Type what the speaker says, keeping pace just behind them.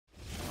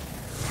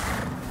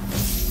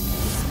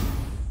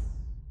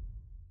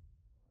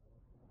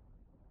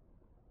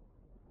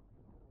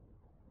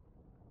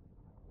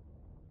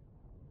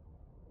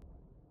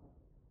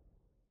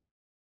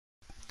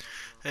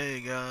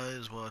Hey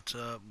guys, what's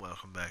up?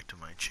 Welcome back to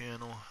my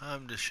channel.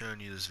 I'm just showing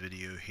you this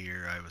video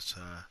here. I was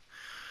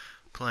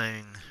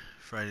playing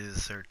Friday the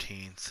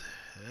 13th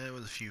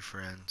with a few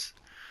friends.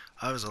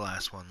 I was the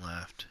last one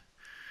left.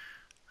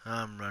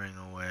 I'm running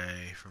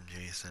away from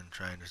Jason,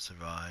 trying to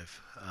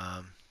survive.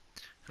 And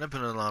I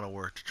put in a lot of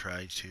work to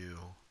try to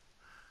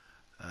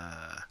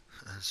uh,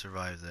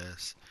 survive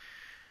this.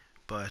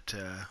 But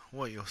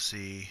what you'll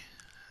see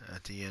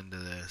at the end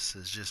of this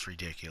is just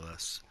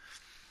ridiculous.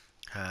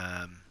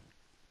 Um,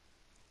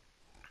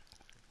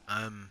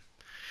 I'm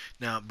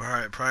Now,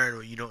 prior to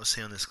what you don't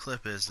see on this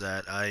clip is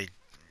that I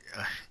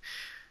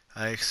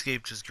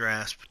escaped his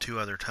grasp 2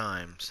 other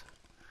times,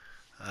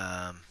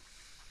 um,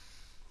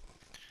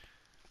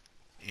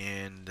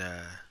 and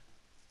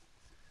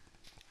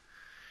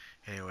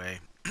anyway,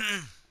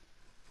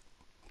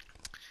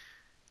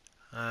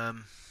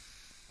 um,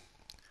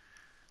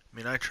 I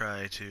mean, I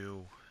try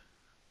to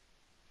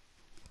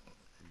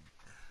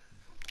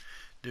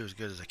do as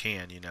good as I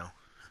can,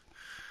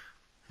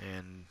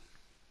 and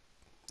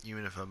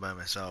even if I'm by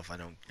myself, I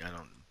don't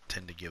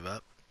tend to give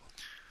up.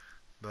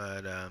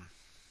 But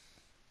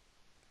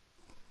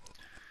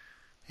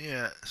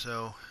yeah,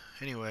 so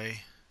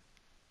anyway,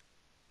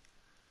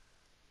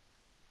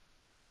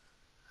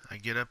 I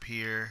get up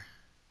here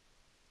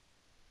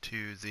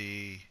to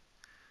the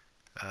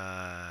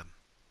uh,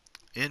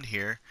 end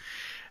here,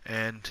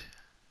 and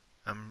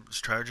I'm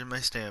charging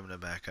my stamina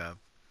back up.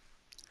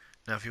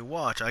 Now, if you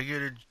watch, I go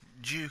to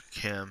juke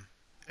him,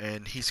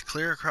 and he's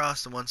clear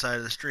across the one side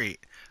of the street.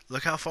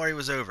 Look how far he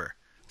was over.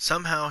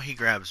 Somehow he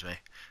grabs me.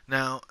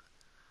 Now,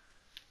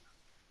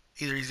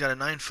 either he's got a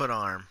 9-foot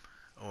arm,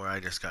 or I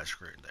just got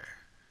screwed there.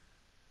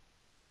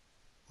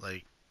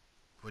 Like,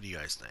 what do you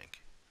guys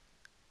think?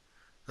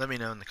 Let me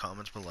know in the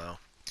comments below.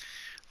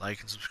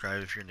 Like and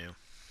subscribe if you're new.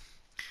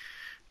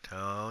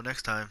 Till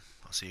next time,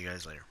 I'll see you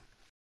guys later.